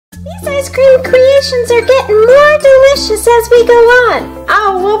ice cream creations are getting more delicious as we go on.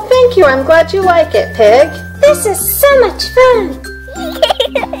 Oh, well, thank you. I'm glad you like it, Pig. This is so much fun.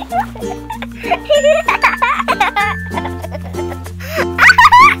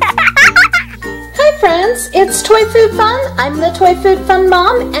 Hi friends, it's Toy Food Fun. I'm the Toy Food Fun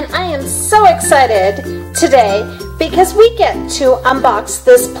Mom, and I am so excited today because we get to unbox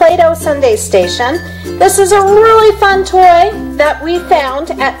this Play-Doh Sundae station. This is a really fun toy that we found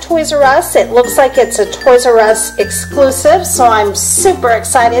at Toys R Us. It looks like it's a Toys R Us exclusive, so I'm super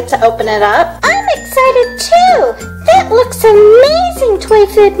excited to open it up. I'm excited too. That looks amazing, Toy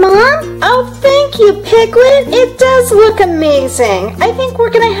Food Mom. Oh, thank you, Piglet. It does look amazing. I think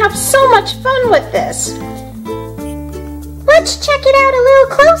we're going to have so much fun with this. Let's check it out a little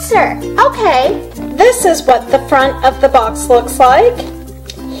closer. Okay, this is what the front of the box looks like.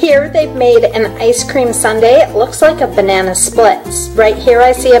 Here they've made an ice cream sundae. It looks like a banana splits. Right here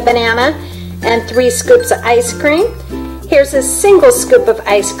I see a banana and 3 scoops of ice cream. Here's a single scoop of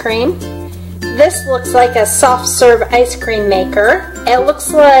ice cream. This looks like a soft serve ice cream maker. It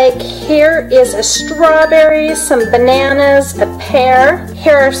looks like here is a strawberry, some bananas, a pear.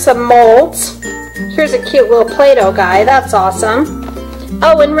 Here are some molds. Here's a cute little Play-Doh guy. That's awesome.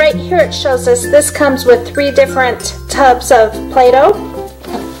 Oh, and right here it shows us this comes with 3 different tubs of Play-Doh.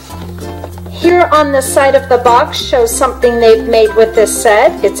 Here on the side of the box shows something they've made with this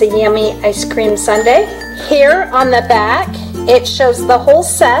set. It's a yummy ice cream sundae. Here on the back, it shows the whole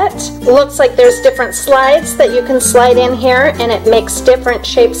set. It looks like there's different slides that you can slide in here, and it makes different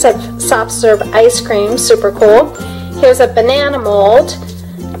shapes of soft serve ice cream. Super cool. Here's a banana mold.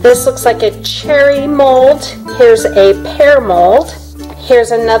 This looks like a cherry mold. Here's a pear mold. Here's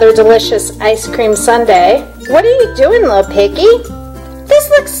another delicious ice cream sundae. What are you doing, little piggy? This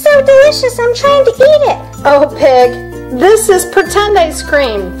looks so delicious, I'm trying to eat it. Oh, Pig, this is pretend ice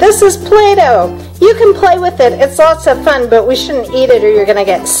cream. This is Play-Doh. You can play with it. It's lots of fun, but we shouldn't eat it or you're going to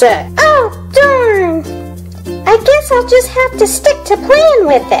get sick. Oh, darn. I guess I'll just have to stick to playing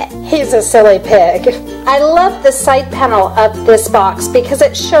with it. He's a silly pig. I love the side panel of this box because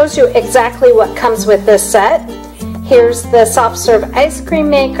it shows you exactly what comes with this set. Here's the soft serve ice cream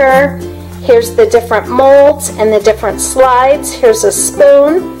maker. Here's the different molds and the different slides. Here's a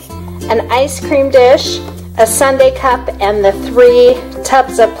spoon, an ice cream dish, a sundae cup, and the 3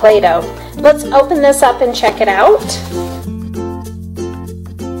 tubs of Play-Doh. Let's open this up and check it out.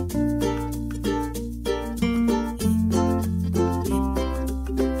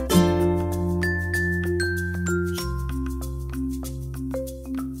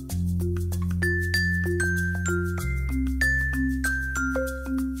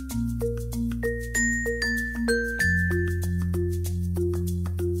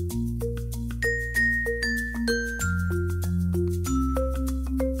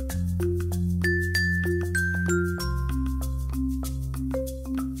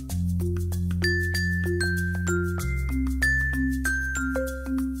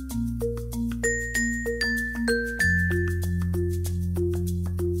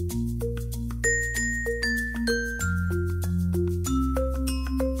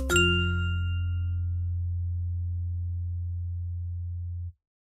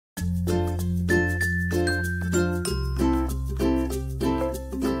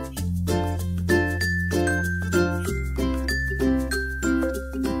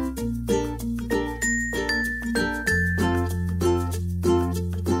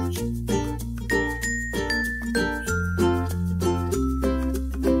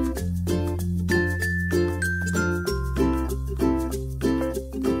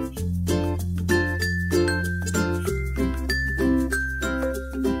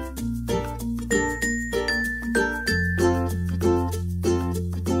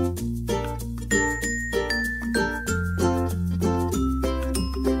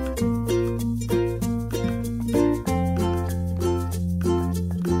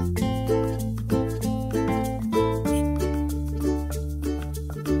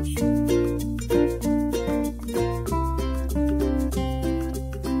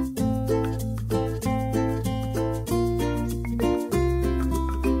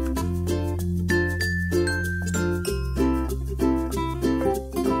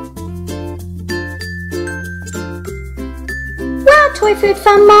 Toy Food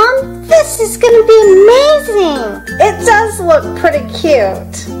Fun Mom, this is gonna be amazing. It does look pretty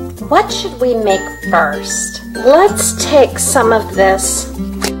cute. What should we make first? Let's take some of this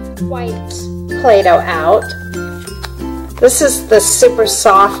white Play-Doh out. This is the super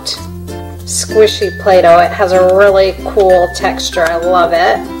soft, squishy Play-Doh. It has a really cool texture. I love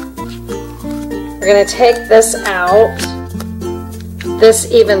it. We're gonna take this out.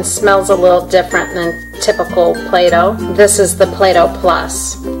 This even smells a little different than typical Play-Doh. This is the Play-Doh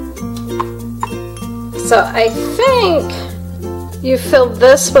Plus. So I think you fill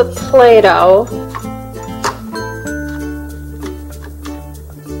this with Play-Doh.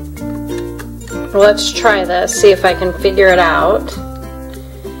 Let's try this, see if I can figure it out.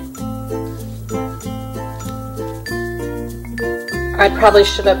 I probably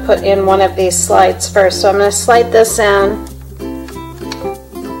should have put in one of these slides first. So I'm going to slide this in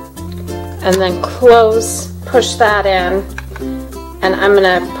and then push that in. And I'm going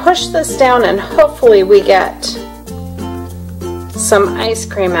to push this down and hopefully we get some ice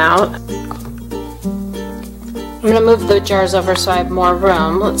cream out. I'm going to move the jars over so I have more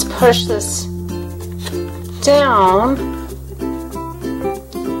room. Let's push this down.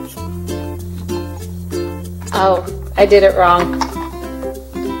 Oh, I did it wrong.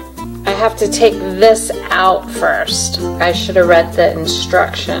 I have to take this out first. I should have read the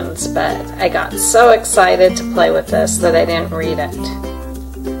instructions, but I got so excited to play with this that I didn't read it.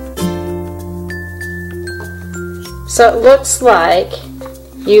 So it looks like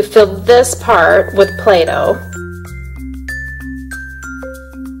you fill this part with Play-Doh.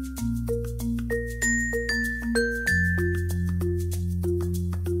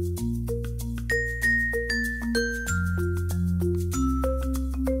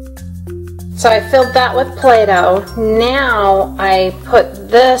 So I filled that with Play-Doh. Now I put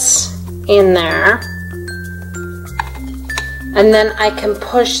this in there. And then I can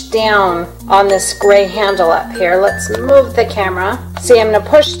push down on this gray handle up here. Let's move the camera. See, I'm going to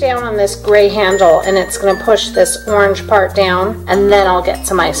push down on this gray handle and it's going to push this orange part down and then I'll get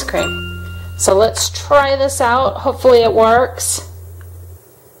some ice cream. So let's try this out. Hopefully it works.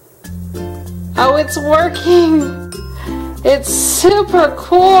 Oh, it's working! It's super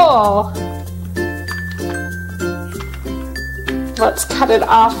cool! Let's cut it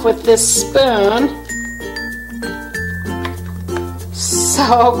off with this spoon.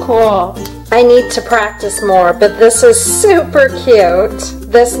 So cool. I need to practice more, but this is super cute.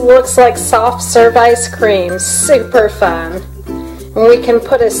 This looks like soft serve ice cream. Super fun. And we can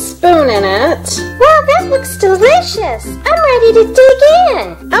put a spoon in it. Wow, that looks delicious. I'm ready to dig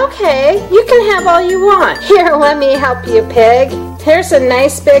in. Okay, you can have all you want. Here, let me help you, Pig. Here's a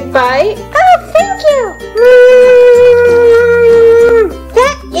nice big bite. Oh, thank you.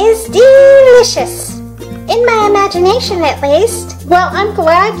 That is delicious. In my imagination, at least. Well, I'm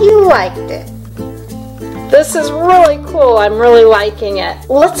glad you liked it. This is really cool. I'm really liking it.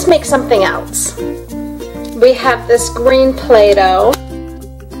 Let's make something else. We have this green Play-Doh.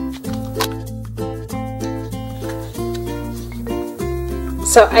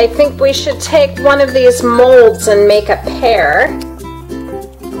 So I think we should take one of these molds and make a pear.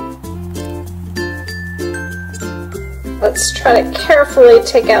 Let's try to carefully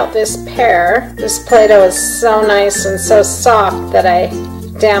take out this pear. This Play-Doh is so nice and so soft that I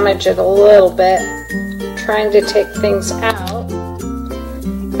damage it a little bit, trying to take things out.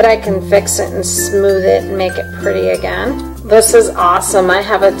 But I can fix it and smooth it and make it pretty again. This is awesome. I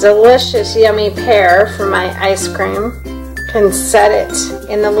have a delicious, yummy pear for my ice cream. Can set it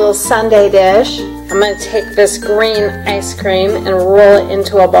in the little sundae dish. I'm going to take this green ice cream and roll it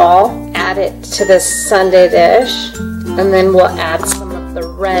into a ball. Add it to this sundae dish. And then we'll add some of the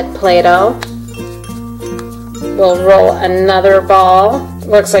red Play-Doh. We'll roll another ball.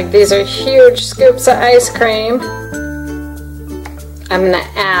 Looks like these are huge scoops of ice cream. I'm going to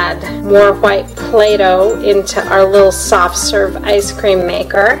add more white Play-Doh into our little soft serve ice cream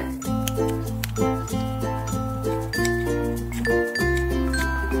maker.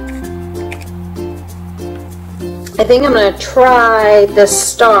 I think I'm going to try this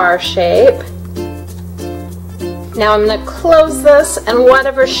star shape. Now I'm going to close this, and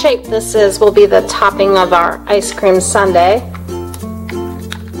whatever shape this is will be the topping of our ice cream sundae.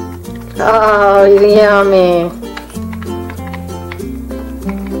 Oh, yummy.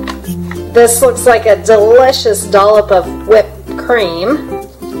 This looks like a delicious dollop of whipped cream.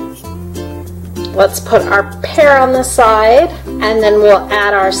 Let's put our pear on the side, and then we'll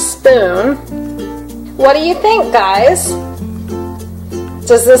add our spoon. What do you think, guys?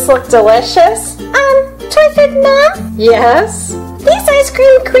 Does this look delicious? Toy Food Mom? Yes? These ice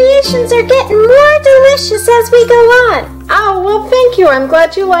cream creations are getting more delicious as we go on. Oh, well, thank you. I'm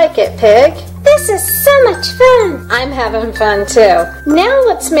glad you like it, Pig. This is so much fun. I'm having fun, too. Now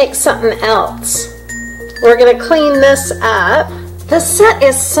let's make something else. We're going to clean this up. The set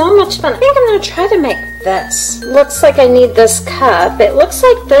is so much fun. I think I'm going to try to make this. Looks like I need this cup. It looks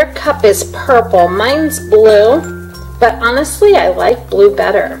like their cup is purple. Mine's blue, but honestly, I like blue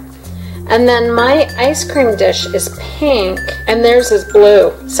better. And then my ice cream dish is pink and theirs is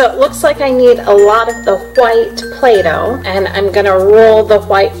blue. So it looks like I need a lot of the white Play-Doh, and I'm gonna roll the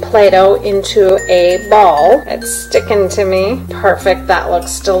white Play-Doh into a ball. It's sticking to me. Perfect, that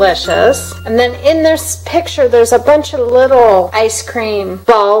looks delicious. And then in this picture, there's a bunch of little ice cream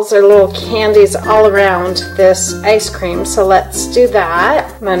balls or little candies all around this ice cream. So let's do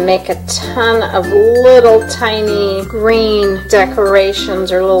that. I'm gonna make a ton of little tiny green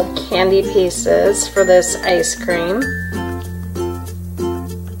decorations or little candy pieces for this ice cream.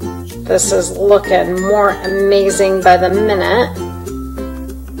 This is looking more amazing by the minute.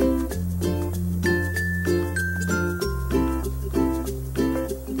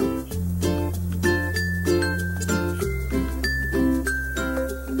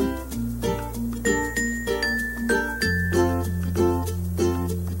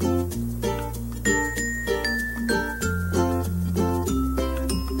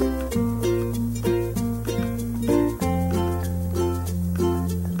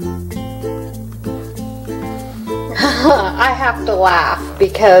 I have to laugh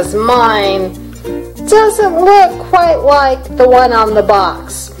because mine doesn't look quite like the one on the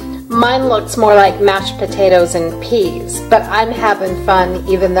box. Mine looks more like mashed potatoes and peas, but I'm having fun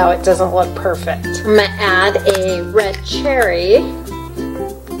even though it doesn't look perfect. I'm gonna add a red cherry.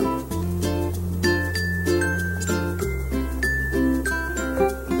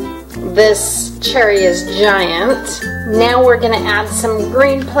 This cherry is giant. Now we're going to add some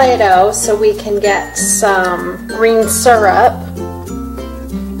green Play-Doh so we can get some green syrup.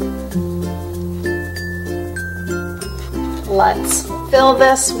 Let's fill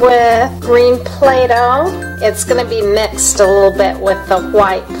this with green Play-Doh. It's going to be mixed a little bit with the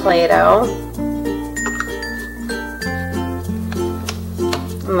white Play-Doh.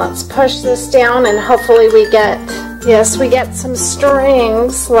 And let's push this down and hopefully we get some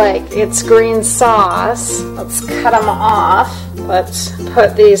strings like it's green sauce. Let's cut them off. Let's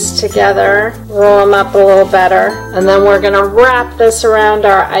put these together, roll them up a little better, and then we're gonna wrap this around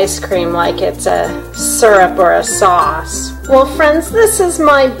our ice cream like it's a syrup or a sauce. Well friends, this is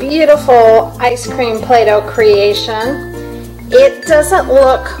my beautiful ice cream Play-Doh creation. It doesn't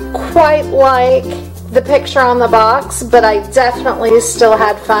look quite like the picture on the box, but I definitely still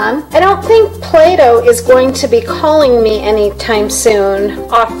had fun. I don't think Play-Doh is going to be calling me anytime soon,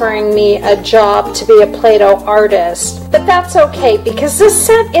 offering me a job to be a Play-Doh artist, but that's okay because this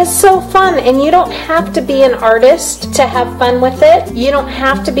set is so fun and you don't have to be an artist to have fun with it. You don't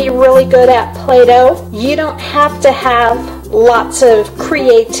have to be really good at Play-Doh. You don't have to have lots of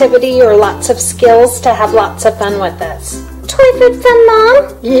creativity or lots of skills to have lots of fun with this. Toy Food Fun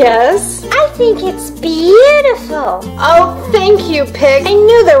Mom? Yes? I think it's beautiful. Oh, thank you, Pig. I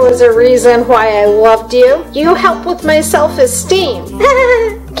knew there was a reason why I loved you. You help with my self-esteem.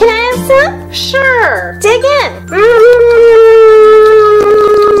 Can I have some? Sure. Dig in.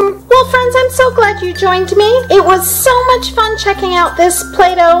 Well, friends, I'm so glad you joined me. It was so much fun checking out this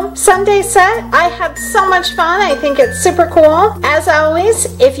Play-Doh Sundae set. I had so much fun. I think it's super cool. As always,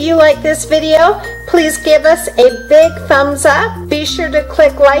 if you like this video, please give us a big thumbs up. Be sure to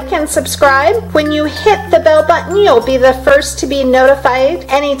click like and subscribe. When you hit the bell button, you'll be the first to be notified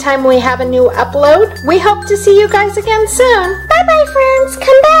anytime we have a new upload. We hope to see you guys again soon. Bye-bye, friends.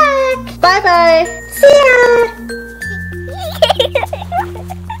 Come back. Bye-bye. See ya.